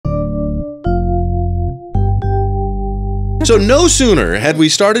So no sooner had we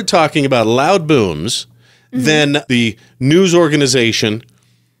started talking about loud booms than the news organization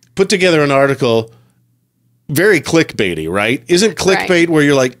put together an article, very clickbaity, right? Isn't clickbait where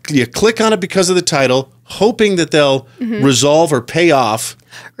you're like, you click on it because of the title, hoping that they'll resolve or pay off.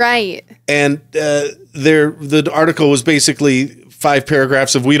 Right. And the article was basically 5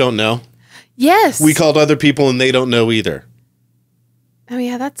 paragraphs of we don't know. Yes. We called other people and they don't know either. Oh,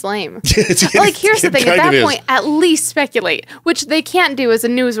 yeah, that's lame. Like, here's the thing. At that point, at least speculate, which they can't do as a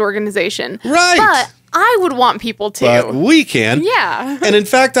news organization. Right. But I would want people to. But we can. Yeah. And in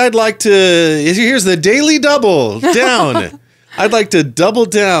fact, I'd like to, here's the daily double down. I'd like to double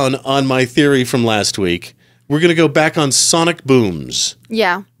down on my theory from last week. We're going to go back on sonic booms.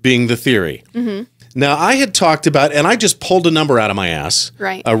 Yeah. Being the theory. Now, I had talked about, and I just pulled a number out of my ass.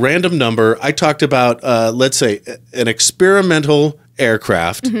 Right. A random number. I talked about, let's say, an experimental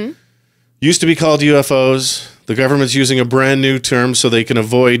aircraft. Used to be called UFOs. The government's using a brand new term so they can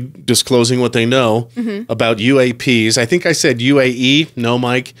avoid disclosing what they know about UAPs. I think I said UAE. No,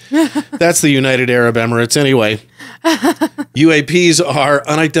 Mike. That's the United Arab Emirates. Anyway, UAPs are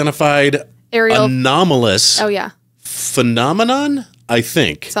unidentified Aerial anomalous phenomenon, I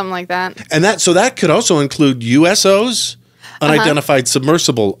think. Something like that. And that could also include USOs, unidentified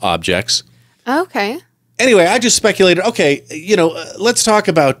submersible objects. Okay. Anyway, I just speculated, okay, let's talk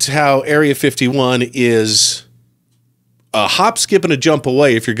about how Area 51 is a hop, skip, and a jump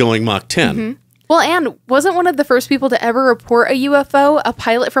away if you're going Mach 10. Well, and wasn't one of the first people to ever report a UFO a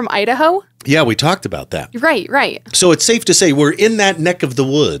pilot from Idaho? Yeah, we talked about that. Right, right. So it's safe to say we're in that neck of the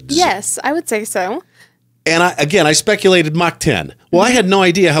woods. Yes, I would say so. And I speculated Mach 10. Well, I had no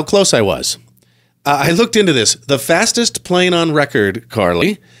idea how close I was. I looked into this. The fastest plane on record,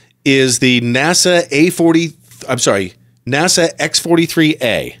 Karley, is the NASA NASA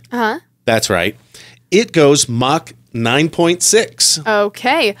X-43A. That's right. It goes Mach 9.6.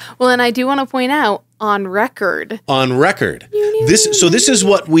 Okay. Well, and I do want to point out, on record. On record. This is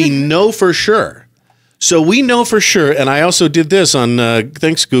what we know for sure. So we know for sure, and I also did this on,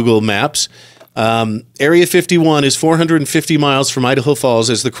 thanks Google Maps, Area 51 is 450 miles from Idaho Falls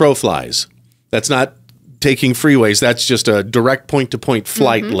as the crow flies. That's not taking freeways. That's just a direct point-to-point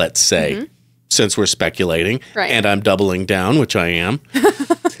flight, let's say, since we're speculating. Right. And I'm doubling down, which I am.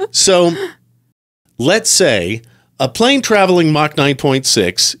 So let's say a plane traveling Mach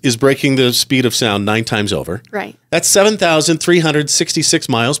 9.6 is breaking the speed of sound 9 times over. Right. That's 7,366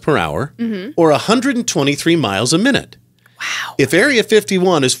 miles per hour, or 123 miles a minute. Wow. If Area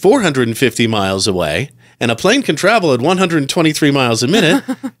 51 is 450 miles away, and a plane can travel at 123 miles a minute,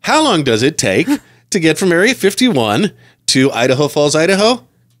 how long does it take to get from Area 51 to Idaho Falls, Idaho?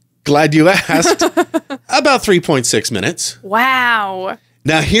 Glad you asked. About 3.6 minutes. Wow.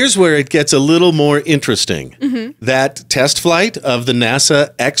 Now, here's where it gets a little more interesting. That test flight of the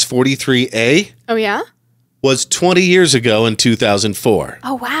NASA X-43A Oh, yeah? was 20 years ago in 2004.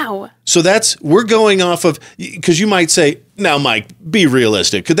 Oh, wow. So we're going off of, because you might say, now, Mike, be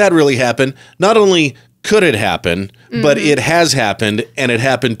realistic. Could that really happen? Not only could it happen, but it has happened, and it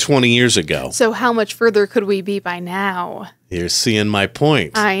happened 20 years ago. So how much further could we be by now? You're seeing my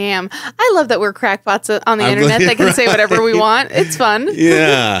point. I am. I love that we're crackpots on the internet that can say whatever we want. It's fun.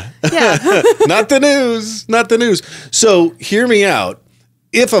 Yeah. Yeah. Not the news. Not the news. So hear me out.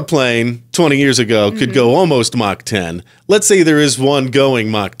 If a plane 20 years ago could go almost Mach 10, let's say there is one going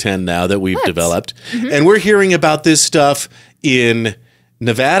Mach 10 now that we've developed, and we're hearing about this stuff in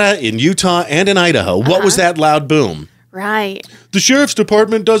Nevada, in Utah, and in Idaho. What was that loud boom? Right. The sheriff's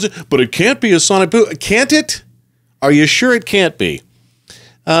department does it, but it can't be a sonic boom. Can't it? Are you sure it can't be?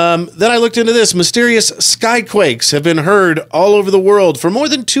 Then I looked into this. Mysterious skyquakes have been heard all over the world for more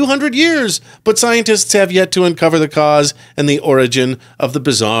than 200 years, but scientists have yet to uncover the cause and the origin of the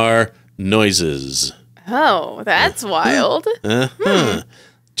bizarre noises. Oh, that's wild.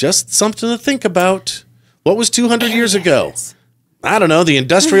 Just something to think about. What was 200 years ago? I don't know, the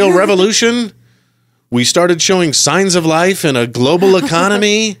Industrial Revolution? We started showing signs of life in a global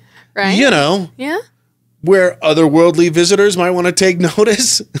economy. Right. You know. Yeah. Where otherworldly visitors might want to take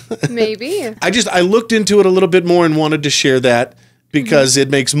notice. Maybe. I looked into it a little bit more and wanted to share that because it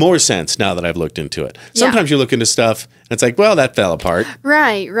makes more sense now that I've looked into it. Sometimes you look into stuff and it's like, well, that fell apart.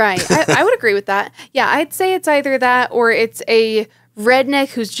 Right, right. I would agree with that. Yeah, I'd say it's either that or it's a redneck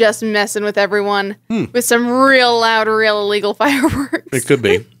who's just messing with everyone with some real loud, real illegal fireworks. It could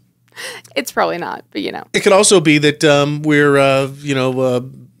be. It's probably not, but you know. It could also be that we're,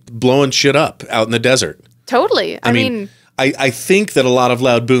 blowing shit up out in the desert. Totally. I mean, I think that a lot of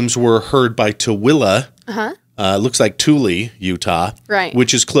loud booms were heard by Tooele. Looks like Thule, Utah. Right.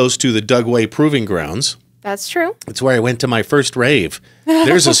 Which is close to the Dugway Proving Grounds. That's true. It's where I went to my first rave.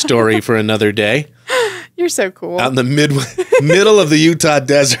 There's a story for another day. You're so cool. Out in the middle of the Utah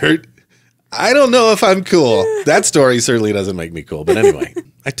desert. I don't know if I'm cool. That story certainly doesn't make me cool. But anyway,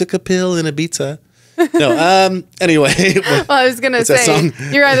 I took a pill in Ibiza. No, anyway. Well, I was going to say,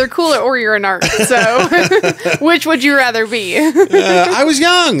 you're either cool or you're a narc. So which would you rather be? I was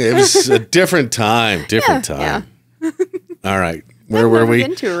young. It was a different time. Yeah. All right. Where were we? I've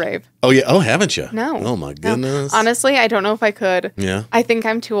been to a rave. Oh, yeah. Oh, haven't you? No. Oh, my goodness. No. Honestly, I don't know if I could. Yeah. I think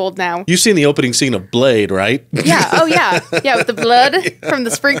I'm too old now. You've seen the opening scene of Blade, right? Yeah. Oh, yeah. Yeah, with the blood from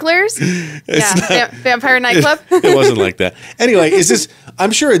the sprinklers. Vampire nightclub. It wasn't like that. Anyway,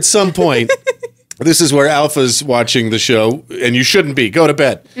 I'm sure at some point, this is where Alpha's watching the show, and you shouldn't be. Go to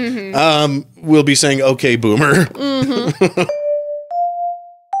bed. We'll be saying, okay, boomer.